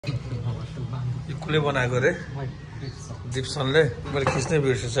कसले बनाएको रे दिप्सनले मैले खिच्नै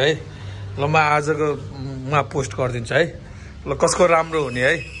बिर्सेछु है ल म आजको पोस्ट गरिदिन्छु है ल कसको राम्रो हुने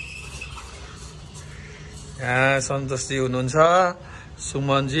है यहाँ सन्तोषजी हुनुहुन्छ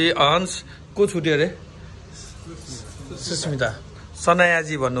सुमनजी अंश को छुट्यो रे सुस्मिता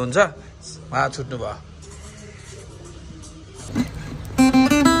सनायाजी भन्नुहुन्छ उहाँ छुट्नु भयो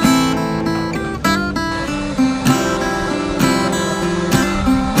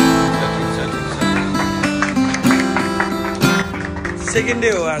सेकेन्ड डे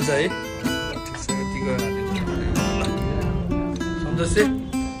हो आज है ठिक छ यतिको सन्तोषजी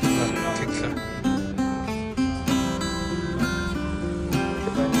ठिक छ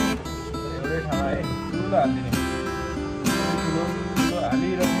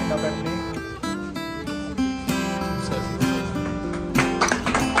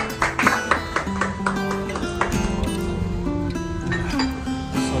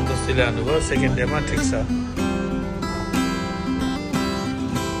सन्तोषजीले हाल्नुभयो सेकेन्ड डेमा ठिक छ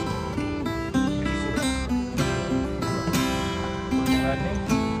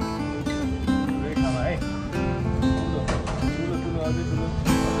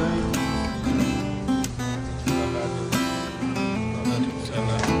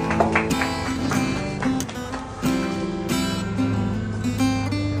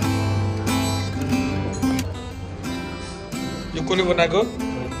कसले बनाएको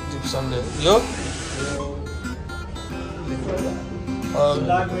दिप्सनले यो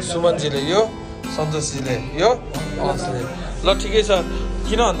सुमनजीले यो सन्तोषजीले यो अंशले ल ठिकै छ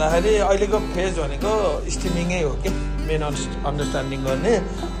किन भन्दाखेरि अहिलेको फेज भनेको स्टिमिङै हो कि मेन अन्डरस्ट्यान्डिङ गर्ने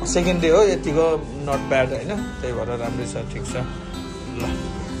सेकेन्ड डे हो यतिको नट ब्याड होइन त्यही भएर राम्रै छ ठिक छ ल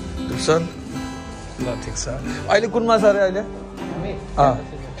दिप्सन ल ठिक छ अहिले कुनमा छ अरे अहिले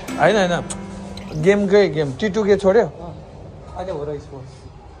होइन होइन गेमकै गेम टी2 छोड्यो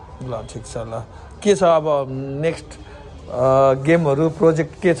ल ठिक छ ल के छ अब नेक्स्ट गेमहरू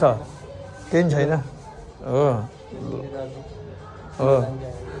प्रोजेक्ट के छ केही छैन हो हो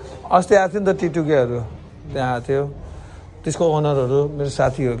अस्ति आएको थियो नि त टी2हरू त्यहाँ आएको थियो त्यसको ओनरहरू मेरो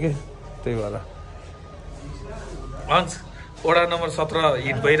साथी हो कि त्यही भएर अंश वडा नम्बर 17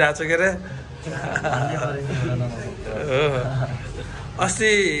 हिट भइरहेछ के अरे अस्ति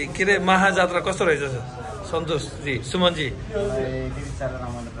के अरे महाजात्रा कस्तो रहेछ सन्तोषजी सुमनजी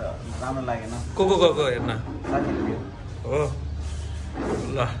को गएको हेर्न हो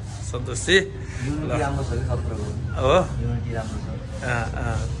ल सन्तोषजी ल हो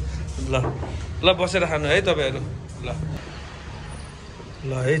ल ल बसेर खानु है तपाईँहरू ल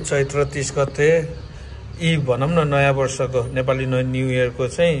ल है चैत्र 30 गते यी भनौँ न नयाँ वर्षको नेपाली न्यू इयरको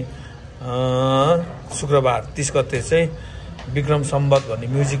चाहिँ शुक्रबार 30 गते चाहिँ विक्रम सम्बत भन्ने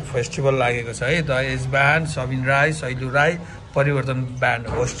म्युजिक फेस्टिभल लागेको छ है the age band Sabin Rai शैलु Rai परिवर्तन ब्यान्ड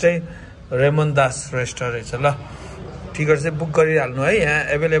होस्ट चाहिँ रेमन दास श्रेष्ठ रहेछ ल टिकट चाहिँ बुक गरिहाल्नु है यहाँ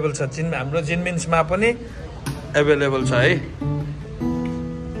एभाइलेबल छ हाम्रो जिनमिन्समा पनि एभाइलेबल छ है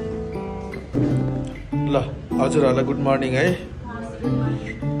ल हजुरहरूलाई गुड मर्निङ है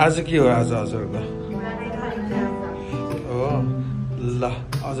आज के हो आज हजुरको हो ल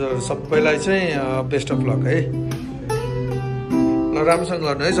हजुर सबैलाई चाहिँ बेस्ट अफ लक है ल राम्रोसँग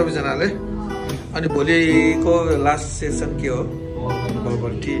गर्नु है सबैजनाले अनि भोलिको लास्ट सेसन के हो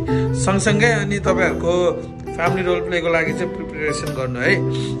टी सँगसँगै अनि तपाईँहरूको फ्यामिली रोल प्लेको लागि चाहिँ प्रिपेरेसन गर्नु है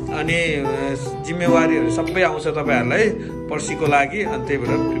अनि जिम्मेवारीहरू सबै आउँछ तपाईँहरूलाई पर्सिको लागि अनि त्यही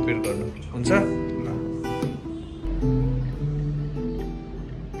भएर प्रिपेयर गर्नु हुन्छ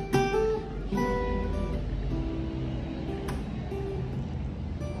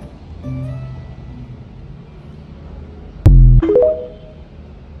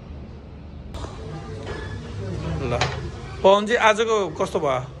पवनजी आजको कस्तो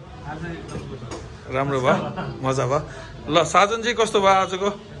भयो राम्रो भयो मजा भयो ल साजनजी कस्तो भयो आजको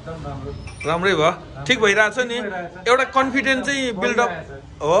राम्रै भयो ठिक भइरहेछ नि एउटा कन्फिडेन्स चाहिँ बिल्डअप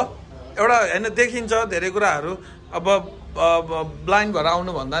हो एउटा होइन देखिन्छ धेरै कुराहरू अब ब्लाइन्ड भएर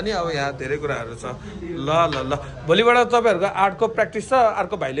आउनु भन्दा नि अब यहाँ धेरै कुराहरू छ ल ल ल भोलिबाट तपाईँहरूको आर्टको प्र्याक्टिस छ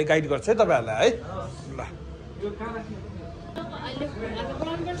अर्को भाइले गाइड गर्छ है तपाईँहरूलाई है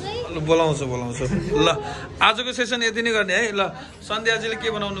ल बोलाउँछु ल आजको सेसन यति नै गर्ने है ल सन्ध्याजीले के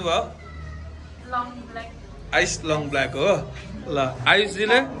बनाउनु भयो आइस लङ ब्ल्याक हो ल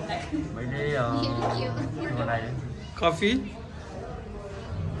आयुषजीले कफी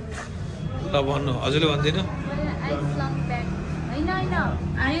ल भन्नु हजुरले भन्दिनु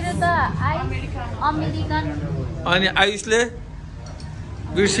अनि आयुषले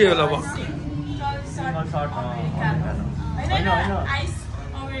बिर्सियो ल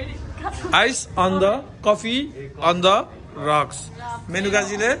Ice on the coffee on the rocks.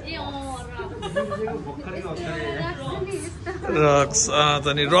 Menukaजीले रक्स त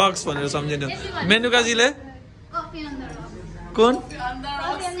नि रक्स भनेर सम्झिनु मेनुकाजीले कुन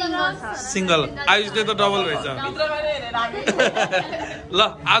सिंगल आयुषले त डबल रहेछ ल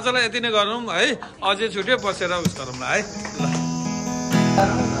आजलाई यति नै गरौँ है अझै छुट्यो बसेर उस गरौँ ल है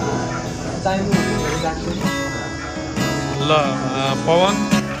ल पवन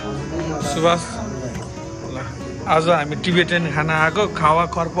सुभाष ल आज हामी टिबेटन खाना आएको खावा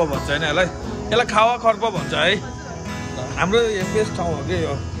खर्प भन्छ होइन यसलाई खावा खर्प भन्छ है हाम्रो बेस्ट ठाउँ हो कि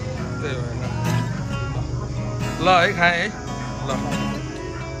यो त्यही भएर ल है खाएँ है ल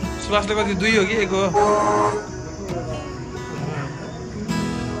सुभाषले कति 2 हो कि 1 हो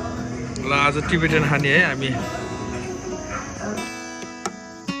ल आज टिबेटन खाने है हामी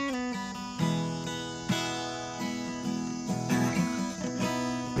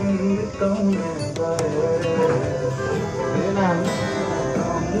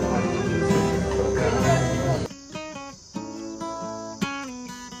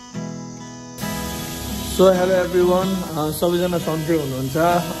सो हेलो एभ्रिवान सबैजना सन्चै हुनुहुन्छ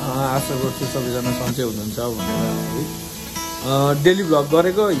आशा गर्छु सबैजना सन्चै हुनुहुन्छ भनेर डेली भ्लग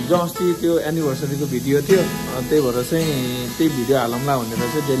गरेको हिजो अस्ति त्यो एनिभर्सरीको भिडियो थियो त्यही भएर चाहिँ त्यही भिडियो हालौँला भनेर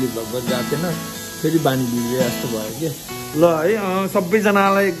चाहिँ डेली भ्लग गरिरहेको थिएन फेरि बानी भिडियो जस्तो भयो कि ल है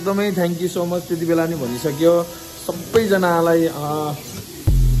सबैजनालाई एकदमै थ्याङ्क यू सो मच त्यति बेला नि भनिसक्यो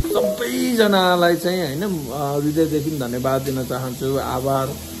सबैजनालाई चाहिँ होइन हृदयदेखि धन्यवाद दिन चाहन्छु आभार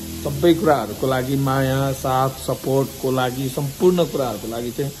सबै कुराहरूको लागि माया साथ सपोर्टको लागि सम्पूर्ण कुराहरूको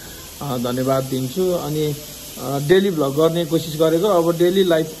लागि चाहिँ धन्यवाद दिन्छु अनि डेली भ्लग गर्ने कोसिस गरेको अब डेली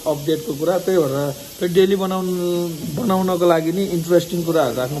लाइफ अपडेटको कुरा त्यही भएर फेरि डेली बनाउनको लागि नि इन्ट्रेस्टिङ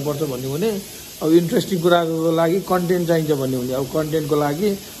कुराहरू राख्नुपर्छ भन्ने भने अब इन्ट्रेस्टिङ कुराको लागि कन्टेन्ट चाहिन्छ भन्ने भने अब कन्टेन्टको लागि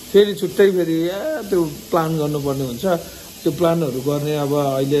फेरि छुट्टै फेरि त्यो प्लान गर्नुपर्ने हुन्छ त्यो प्लानहरू गर्ने अब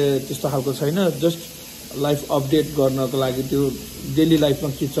अहिले त्यस्तो खालको छैन जस्ट लाइफ अपडेट गर्नको लागि त्यो डेली लाइफमा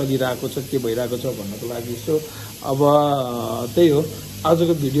के चलिरहेको छ के भइरहेको छ भन्नको लागि सो अब त्यही हो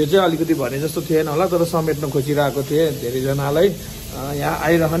आजको भिडियो चाहिँ अलिकति भने जस्तो थिएन होला तर समेट्न खोजिरहेको थिएँ धेरैजनालाई यहाँ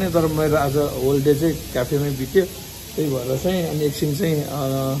आइरहने तर मेरो आज होल डे चाहिँ क्याफेमै बित्यो त्यही भएर चाहिँ अनि एकछिन चाहिँ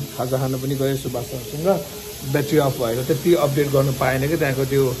खाजा खान पनि गएँ सुभाषसँग ब्याट्री अफ भएर त्यति अपडेट गर्नु पाएन कि त्यहाँको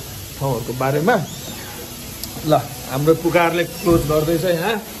त्यो ठाउँहरूको बारेमा ल हाम्रो पुकारले क्लोज गर्दैछ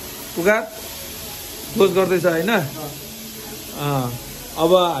यहाँ पुकार क्लोज गर्दैछ होइन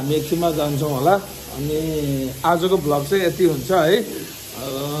अब हामी एकछिनमा जान्छौँ होला अनि आजको भ्लग चाहिँ यति हुन्छ है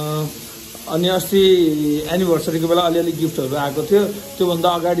अनि अस्ति एनिभर्सरीको बेला अलिअलि गिफ्टहरू आएको थियो त्योभन्दा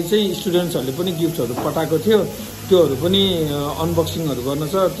अगाडि चाहिँ स्टुडेन्ट्सहरूले पनि गिफ्टहरू पठाएको थियो त्योहरू पनि अनबक्सिङहरू गर्न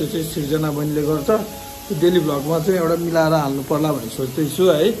छ त्यो चाहिँ सृजना बहिनीले गर्छ त्यो डेली भ्लगमा चाहिँ एउटा मिलाएर हाल्नु पर्ला भनेर सोच्दैछु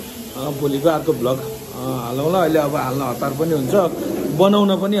है भोलिको अर्को भ्लग हालौँला अहिले अब हाल्न हतार पनि हुन्छ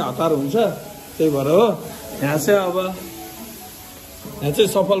बनाउन पनि हतार हुन्छ त्यही भएर हो यहाँ चाहिँ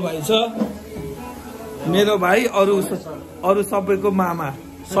सफल भाइ छ मेरो भाइ अरू सबैको मामा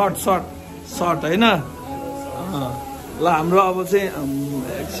सर्ट होइन ल हाम्रो अब चाहिँ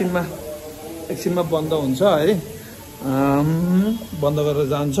एकछिनमा बन्द हुन्छ है बन्द गरेर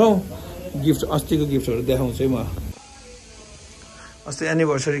जान्छौँ गिफ्ट अस्तिको गिफ्टहरू देखाउँछु है म अस्ति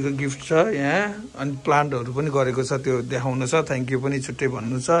एनिभर्सरीको गिफ्ट छ यहाँ अनि प्लान्टहरू पनि गरेको छ त्यो देखाउनु छ थ्याङ्क यू पनि छुट्टै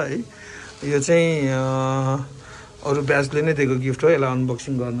भन्नु छ है यो चाहिँ अरू ब्याचले नै दिएको गिफ्ट हो यसलाई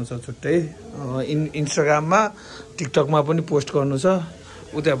अनबक्सिङ गर्नु छ छुट्टै इन्स्टाग्राममा टिकटकमा पनि पोस्ट गर्नु छ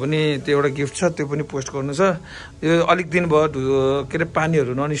उता पनि त्यो एउटा गिफ्ट छ त्यो पनि पोस्ट गर्नु छ यो अलिक दिन भयो के अरे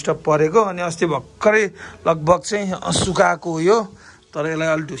पानीहरू ननस्टप परेको अनि अस्ति भर्खरै लगभग चाहिँ सुकाएको यो तर यसलाई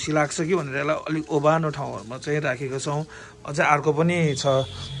अलिक ढुसी लाग्छ कि भनेर यसलाई अलिक ओबानो ठाउँहरूमा चाहिँ राखेको छौँ अझै अर्को पनि छ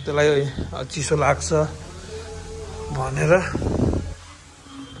त्यसलाई चिसो लाग्छ भनेर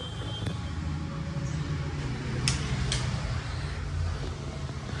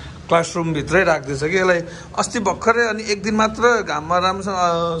क्लासरुमभित्रै राख्दैछ कि यसलाई अस्ति भर्खरै अनि एक दिन मात्र घाममा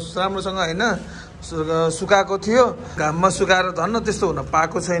राम्रोसँग होइन सुकाएको थियो घाममा सुकाएर धन्न त्यस्तो हुन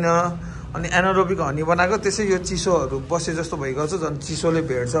पाएको छैन अनि एनारोबिक हनी बनाएको त्यसै यो चिसोहरू बसे जस्तो भइगएको छ झन् चिसोले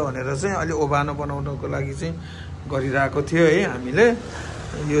भेट्छ भनेर चाहिँ अलि ओभानो बनाउनको लागि चाहिँ गरिरहेको थियो है हामीले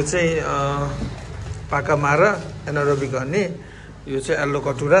यो चाहिँ पाका मार एनारोबिक हनी यो चाहिँ एल्लो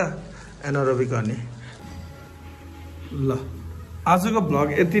कटुरा एनारोबिक हनी ल आजको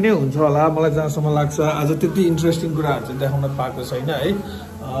भ्लग यति नै हुन्छ होला मलाई जहाँसम्म लाग्छ आज त्यति इन्ट्रेस्टिङ कुराहरू चाहिँ देखाउन पाएको छैन है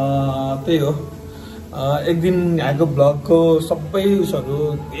त्यही हो एक दिन यहाँको भ्लगको सबै उसहरू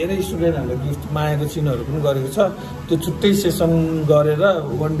धेरै स्टुडेन्टहरूले गिफ्ट मागेको चिनहरू पनि गरेको छ त्यो छुट्टै सेसन गरेर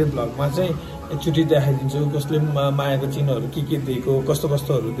वान डे भ्लगमा चाहिँ एकचोटि देखाइदिन्छु कसले मायाको चिन्हहरू के दिएको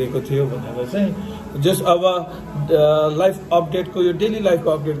कस्तोहरू दिएको थियो भनेर चाहिँ जस अब लाइफ अपडेटको यो डेली लाइफको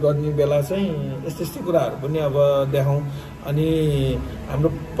अपडेट गर्ने बेला चाहिँ यस्तो कुराहरू पनि अब देखाउँ अनि हाम्रो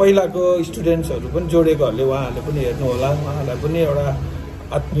पहिलाको स्टुडेन्ट्सहरू पनि जोडेकोहरूले उहाँहरूले पनि हेर्नु होला उहाँहरूलाई पनि एउटा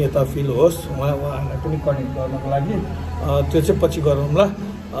आत्मीयता फिल होस् उहाँहरूलाई पनि कनेक्ट गर्नको लागि त्यो चाहिँ पछि गरौँला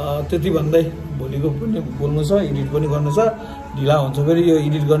त्यति भन्दै भोलिको पनि बोल्नु छ एडिट पनि गर्नु छ ढिला हुन्छ फेरि यो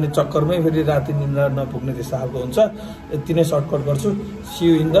एडिट गर्ने चक्करमै फेरि राति निन्द्रा नपुग्ने त्यस्तो खालको हुन्छ यति नै सर्टकट गर्छु C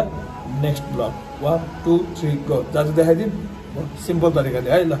you in the next blog 1 2 3 go दाजु देखाइदिउँ सिम्पल तरिकाले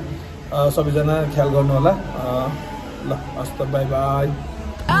है ल सबैजना ख्याल गर्नु होला ल हस् त बाई बाई